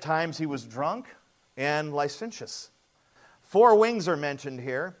 and at times he was drunk and licentious. 4 wings are mentioned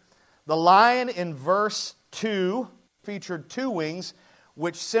here. The lion in verse 2 featured 2 wings,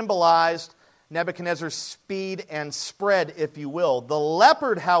 which symbolized Nebuchadnezzar's speed and spread, if you will. The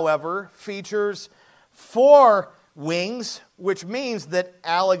leopard, however, features 4 wings, which means that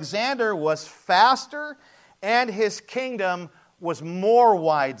Alexander was faster and his kingdom was more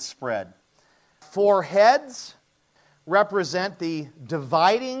widespread. 4 heads represent the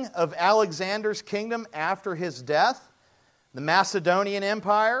dividing of Alexander's kingdom after his death. The Macedonian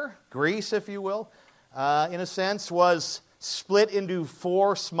Empire, Greece, if you will, in a sense, was split into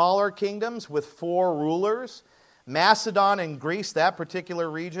 4 smaller kingdoms with 4 rulers. Macedon and Greece, that particular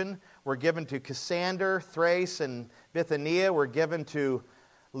region, were given to Cassander. Thrace and Bithynia were given to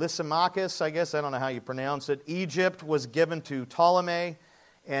Lysimachus, I guess, I don't know how you pronounce it. Egypt was given to Ptolemy,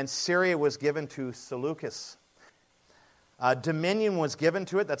 and Syria was given to Seleucus. Dominion was given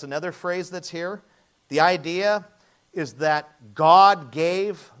to it. That's another phrase that's here. The idea is that God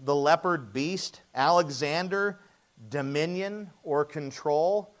gave the leopard beast, Alexander, dominion or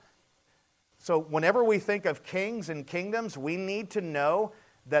control. So whenever we think of kings and kingdoms, we need to know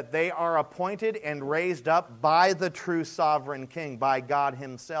that they are appointed and raised up by the true sovereign king, by God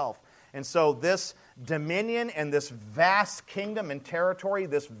himself. And so this dominion and this vast kingdom and territory,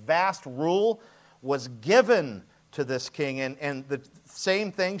 this vast rule, was given to this king. And the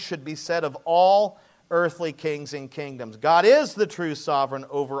same thing should be said of all earthly kings and kingdoms. God is the true sovereign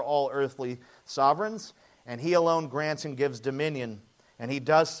over all earthly sovereigns, and he alone grants and gives dominion, and he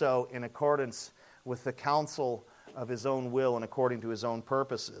does so in accordance with the counsel of his own will and according to his own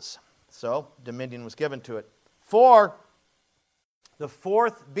purposes. So, dominion was given to it. 4, the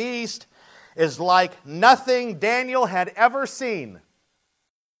 4th beast is like nothing Daniel had ever seen.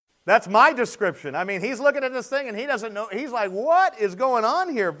 That's my description. I mean, he's looking at this thing and he doesn't know. He's like, what is going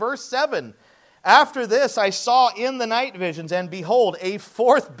on here? Verse 7, after this I saw in the night visions, and behold, a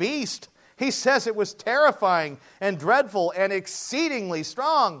 4th beast. He says it was terrifying and dreadful and exceedingly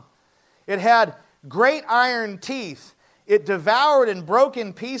strong. It had great iron teeth. It devoured and broke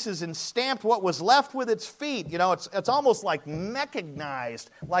in pieces and stamped what was left with its feet. You know, it's almost like mechanized,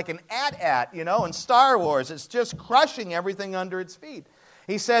 like an AT-AT, you know, in Star Wars. It's just crushing everything under its feet.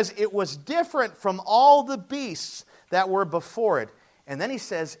 He says it was different from all the beasts that were before it. And then he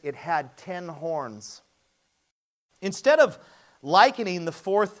says it had 10 horns. Instead of likening the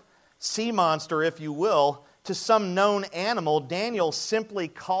 4th sea monster, if you will, to some known animal, Daniel simply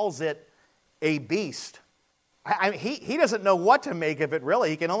calls it a beast. He doesn't know what to make of it,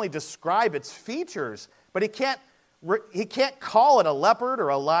 really. He can only describe its features, but he can't call it a leopard or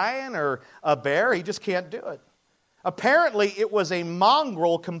a lion or a bear. He just can't do it. Apparently, it was a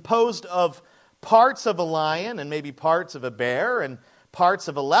mongrel composed of parts of a lion and maybe parts of a bear and parts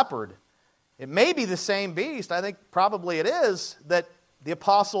of a leopard. It may be the same beast. I think probably it is, that the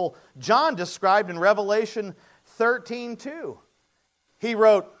Apostle John described in Revelation 13:2. He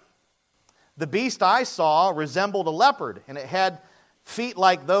wrote, "The beast I saw resembled a leopard, and it had feet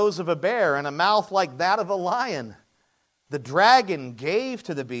like those of a bear and a mouth like that of a lion. The dragon gave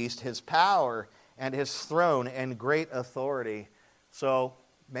to the beast his power and his throne and great authority." So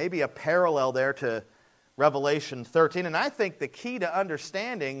maybe a parallel there to Revelation 13. And I think the key to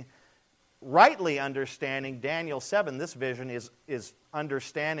understanding, rightly understanding Daniel 7, this vision, is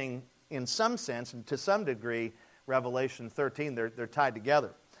understanding in some sense and to some degree Revelation 13. They're tied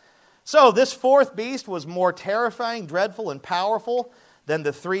together. So this 4th beast was more terrifying, dreadful, and powerful than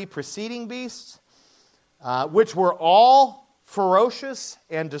the 3 preceding beasts, which were all ferocious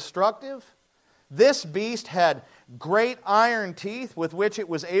and destructive. This beast had great iron teeth with which it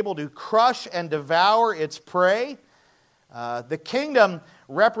was able to crush and devour its prey. The kingdom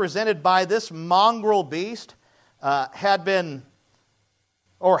represented by this mongrel beast had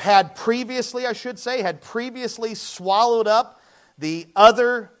previously swallowed up the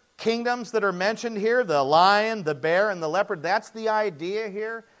other kingdoms that are mentioned here, the lion, the bear, and the leopard. That's the idea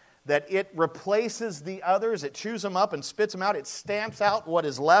here, that it replaces the others. It chews them up and spits them out. It stamps out what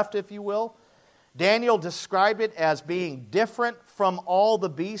is left, if you will. Daniel described it as being different from all the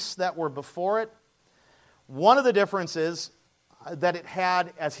beasts that were before it. One of the differences that it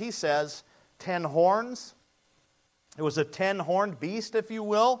had, as he says, 10 horns. It was a 10-horned beast, if you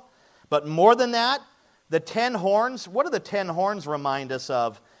will. But more than that, the 10 horns, what do the 10 horns remind us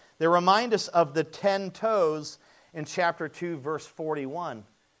of? They remind us of the 10 toes in chapter 2, verse 41.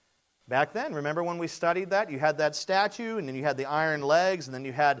 Back then, remember when we studied that? You had that statue, and then you had the iron legs, and then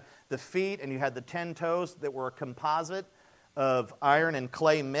you had the feet, and you had the 10 toes that were a composite of iron and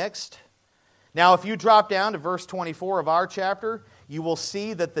clay mixed. Now, if you drop down to verse 24 of our chapter, you will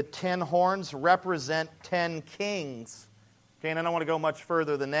see that the 10 horns represent 10 kings Okay, and I don't want to go much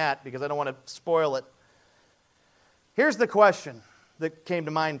further than that because I don't want to spoil it. Here's the question that came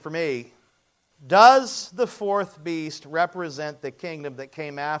to mind for me. Does the fourth beast represent the kingdom that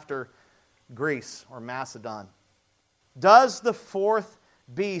came after Greece or Macedon? Does the fourth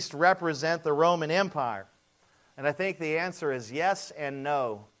beast represent the Roman Empire? And I think the answer is yes and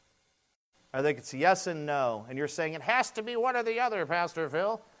no. I think it's yes and no. And you're saying it has to be one or the other, Pastor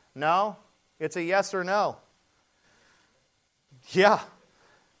Phil. No, it's a yes or no. Yeah,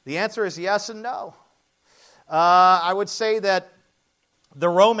 the answer is yes and no. I would say that the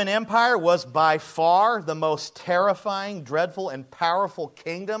Roman Empire was by far the most terrifying, dreadful, and powerful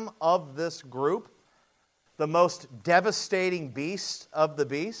kingdom of this group. The most devastating beast of the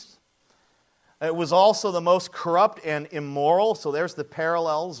beasts. It was also the most corrupt and immoral, so there's the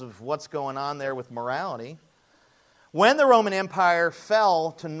parallels of what's going on there with morality. When the Roman Empire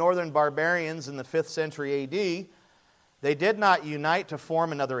fell to northern barbarians in the 5th century A.D., they did not unite to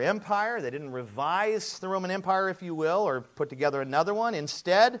form another empire. They didn't revise the Roman Empire, if you will, or put together another one.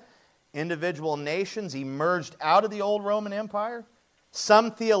 Instead, individual nations emerged out of the old Roman Empire.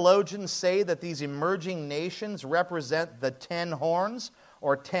 Some theologians say that these emerging nations represent the 10 horns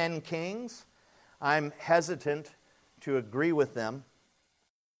or 10 kings. I'm hesitant to agree with them.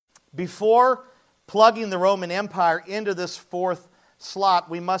 Before plugging the Roman Empire into this fourth slot,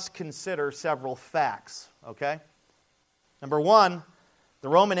 we must consider several facts, okay? Number one, the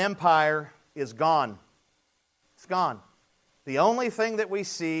Roman Empire is gone. It's gone. The only thing that we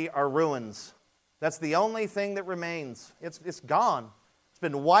see are ruins. That's the only thing that remains. It's gone. It's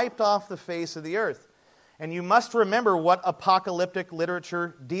been wiped off the face of the earth. And you must remember what apocalyptic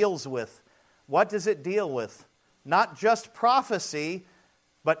literature deals with. What does it deal with? Not just prophecy,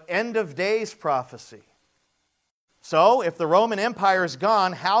 but end of days prophecy. So, if the Roman Empire is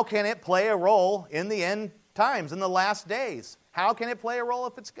gone, how can it play a role in the end times, in the last days? How can it play a role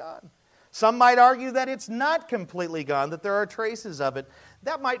if it's gone? Some might argue that it's not completely gone, that there are traces of it.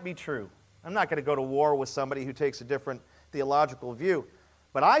 That might be true. I'm not going to go to war with somebody who takes a different theological view.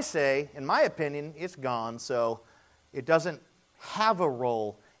 But I say, in my opinion, it's gone, so it doesn't have a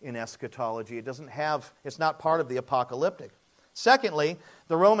role in eschatology. It's not part of the apocalyptic. Secondly,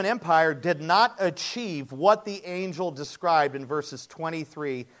 the Roman Empire did not achieve what the angel described in verses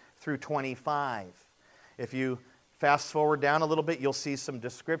 23 through 25. If you fast forward down a little bit, you'll see some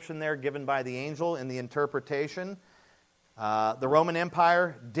description there given by the angel in the interpretation. The Roman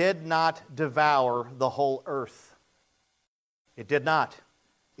Empire did not devour the whole earth. It did not.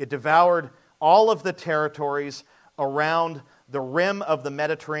 It devoured all of the territories around the rim of the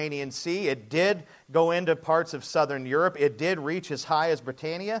Mediterranean Sea. It did go into parts of southern Europe. It did reach as high as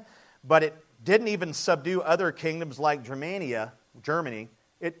Britannia, but it didn't even subdue other kingdoms like Germany.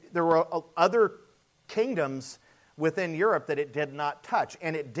 There were other kingdoms within Europe that it did not touch.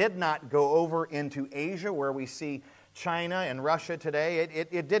 And it did not go over into Asia, where we see China and Russia today.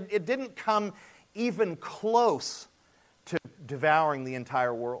 It didn't come even close to devouring the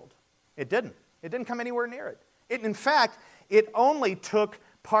entire world. It didn't. It didn't come anywhere near it. In fact, it only took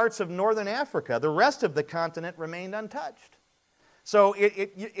parts of northern Africa. The rest of the continent remained untouched. So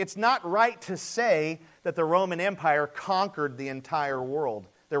it's not right to say that the Roman Empire conquered the entire world.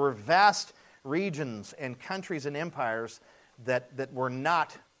 There were vast regions and countries and empires that were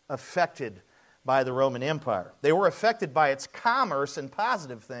not affected by the Roman Empire. They were affected by its commerce and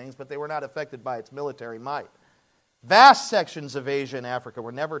positive things, but they were not affected by its military might. Vast sections of Asia and Africa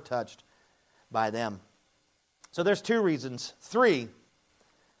were never touched by them. So there's two reasons. 3,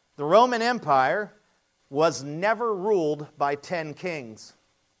 the Roman Empire was never ruled by 10 kings.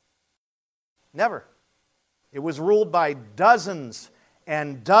 Never. It was ruled by dozens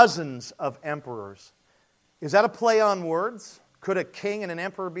and dozens of emperors. Is that a play on words? Could a king and an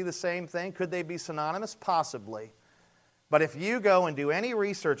emperor be the same thing? Could they be synonymous? Possibly. But if you go and do any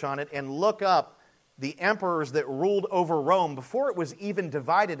research on it and look up the emperors that ruled over Rome, before it was even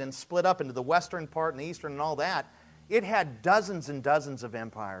divided and split up into the western part and the eastern and all that, it had dozens and dozens of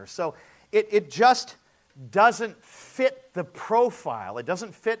empires. So it just doesn't fit the profile. It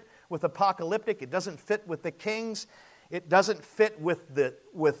doesn't fit with apocalyptic. It doesn't fit with the kings. It doesn't fit with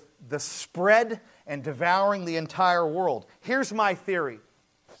the spread and devouring the entire world. Here's my theory.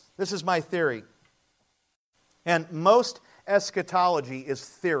 This is my theory. And most eschatology is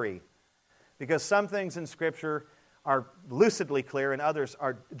theory, because some things in Scripture are lucidly clear and others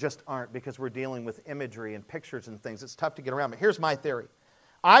just aren't, because we're dealing with imagery and pictures and things. It's tough to get around. But here's my theory.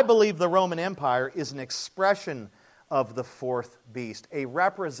 I believe the Roman Empire is an expression of the fourth beast, a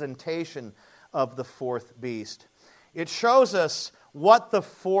representation of the fourth beast. It shows us what the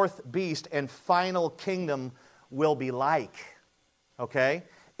fourth beast and final kingdom will be like. Okay?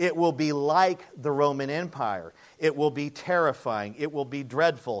 It will be like the Roman Empire. It will be terrifying. It will be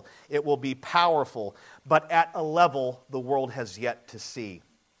dreadful. It will be powerful, but at a level the world has yet to see.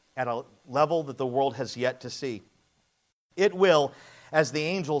 At a level that the world has yet to see. It will, as the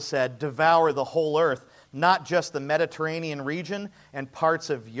angel said, devour the whole earth, not just the Mediterranean region and parts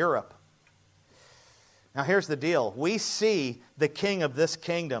of Europe. Now here's the deal. We see the king of this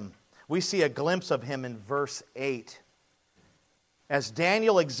kingdom. We see a glimpse of him in verse 8. As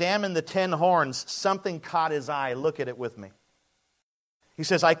Daniel examined the 10 horns, something caught his eye. Look at it with me. He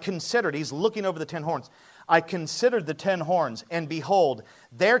says, he's looking over the 10 horns. I considered the 10 horns, and behold,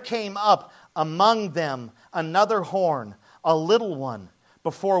 there came up among them another horn, a little one,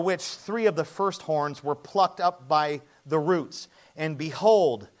 before which 3 of the first horns were plucked up by the roots. And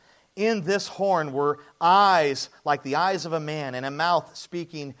behold, in this horn were eyes like the eyes of a man, and a mouth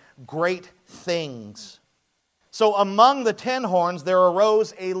speaking great things. So among the 10 horns there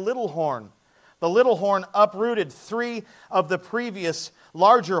arose a little horn. The little horn uprooted 3 of the previous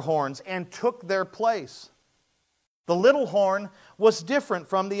larger horns and took their place. The little horn was different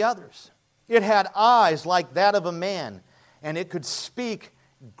from the others. It had eyes like that of a man, and it could speak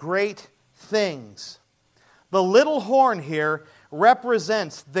great things. The little horn here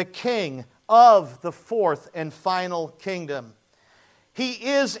represents the king of the 4th and final kingdom. He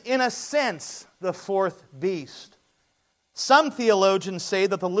is, in a sense, the 4th beast. Some theologians say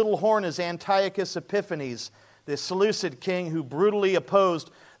that the little horn is Antiochus Epiphanes, the Seleucid king who brutally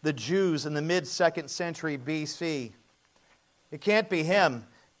opposed the Jews in the mid-2nd century BC. It can't be him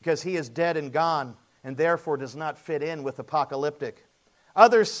because he is dead and gone and therefore does not fit in with apocalyptic.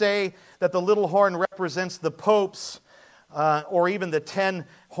 Others say that the little horn represents the popes or even the 10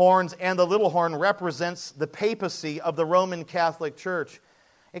 horns, and the little horn represents the papacy of the Roman Catholic Church.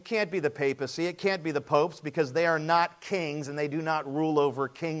 It can't be the papacy, it can't be the popes, because they are not kings and they do not rule over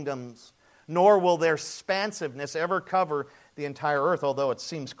kingdoms. Nor will their expansiveness ever cover the entire earth, although it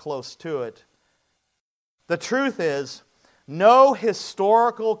seems close to it. The truth is, no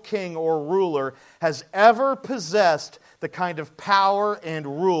historical king or ruler has ever possessed the kind of power and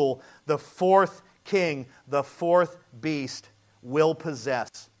rule the 4th king, the 4th beast, will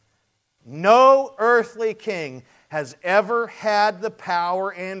possess. No earthly king has ever had the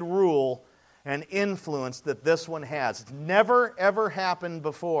power and rule and influence that this one has. It's never, ever happened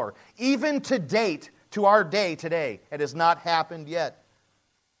before. Even to date, to our day today, it has not happened yet.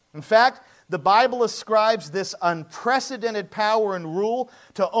 In fact, the Bible ascribes this unprecedented power and rule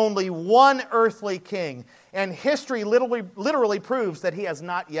to only one earthly king, and history literally proves that he has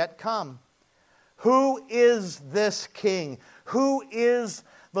not yet come. Who is this king? Who is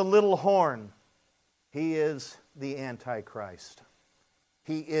the little horn? He is the Antichrist.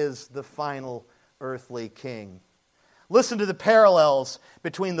 He is the final earthly king. Listen to the parallels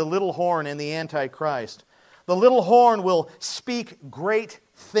between the little horn and the Antichrist. The little horn will speak great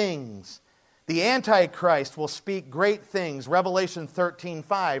things. The Antichrist will speak great things. Revelation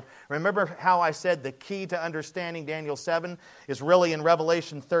 13:5. Remember how I said the key to understanding Daniel 7 is really in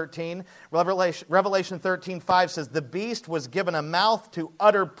Revelation 13? Revelation 13:5 says, the beast was given a mouth to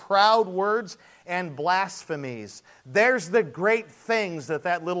utter proud words and blasphemies. There's the great things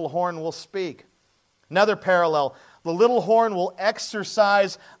that little horn will speak. Another parallel, the little horn will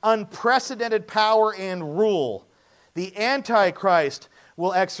exercise unprecedented power and rule. The Antichrist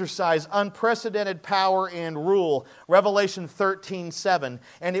will exercise unprecedented power and rule. Revelation 13:7.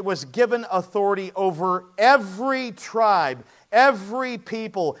 And it was given authority over every tribe, every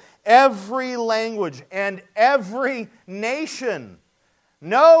people, every language, and every nation.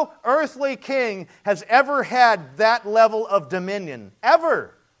 No earthly king has ever had that level of dominion,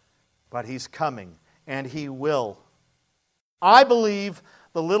 ever. But he's coming, and he will. I believe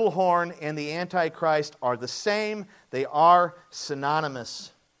the little horn and the Antichrist are the same. They are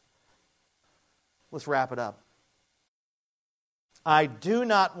synonymous. Let's wrap it up. I do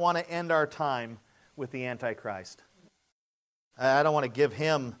not want to end our time with the Antichrist. I don't want to give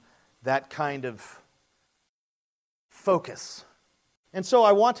him that kind of focus. And so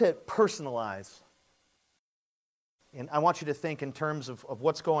I want to personalize. And I want you to think in terms of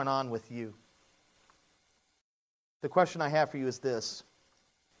what's going on with you. The question I have for you is this.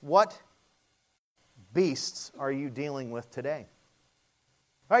 What beasts are you dealing with today?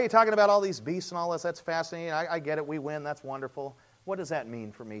 Are you talking about all these beasts and all this? That's fascinating. I get it. We win. That's wonderful. What does that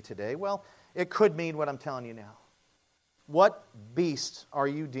mean for me today? Well, it could mean what I'm telling you now. What beast are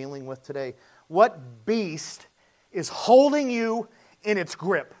you dealing with today? What beast is holding you in its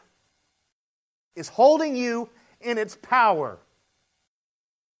grip? Is holding you in its power?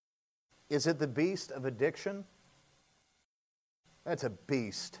 Is it the beast of addiction That's a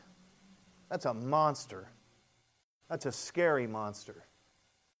beast. That's a monster. That's a scary monster.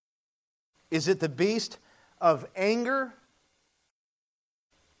 Is it the beast of anger?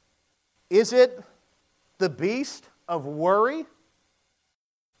 Is it the beast of worry?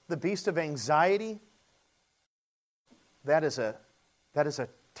 The beast of anxiety? That is a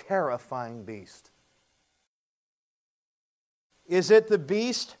terrifying beast. Is it the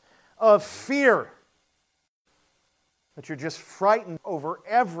beast of fear? That you're just frightened over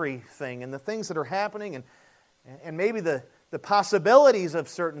everything and the things that are happening and maybe the possibilities of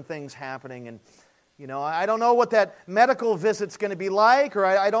certain things happening. And, I don't know what that medical visit's going to be like, or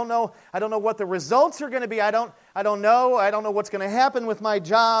I don't know what the results are going to be. I don't know what's going to happen with my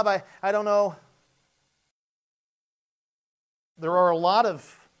job. I don't know. There are a lot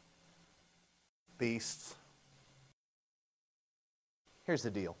of beasts. Here's the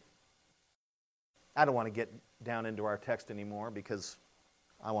deal. I don't want to get down into our text anymore because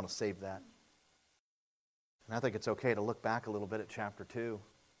I want to save that. And I think it's okay to look back a little bit at chapter 2.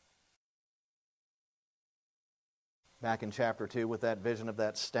 Back in chapter 2 with that vision of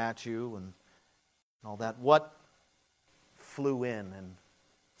that statue and all that. What flew in and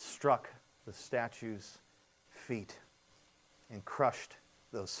struck the statue's feet and crushed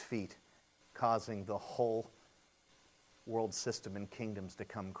those feet, causing the whole world system and kingdoms to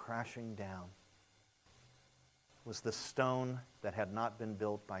come crashing down? Was the stone that had not been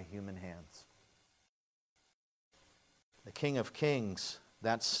built by human hands. The King of Kings,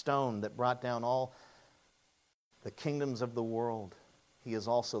 that stone that brought down all the kingdoms of the world, he is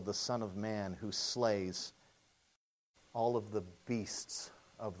also the Son of Man who slays all of the beasts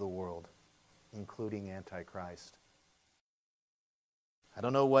of the world, including Antichrist. I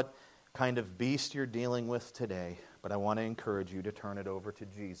don't know what kind of beast you're dealing with today, but I want to encourage you to turn it over to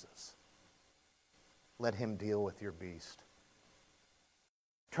Jesus. Let him deal with your beast.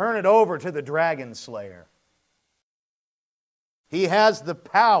 Turn it over to the dragon slayer. He has the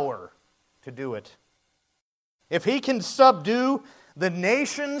power to do it. If he can subdue the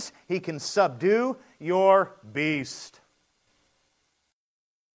nations, he can subdue your beast.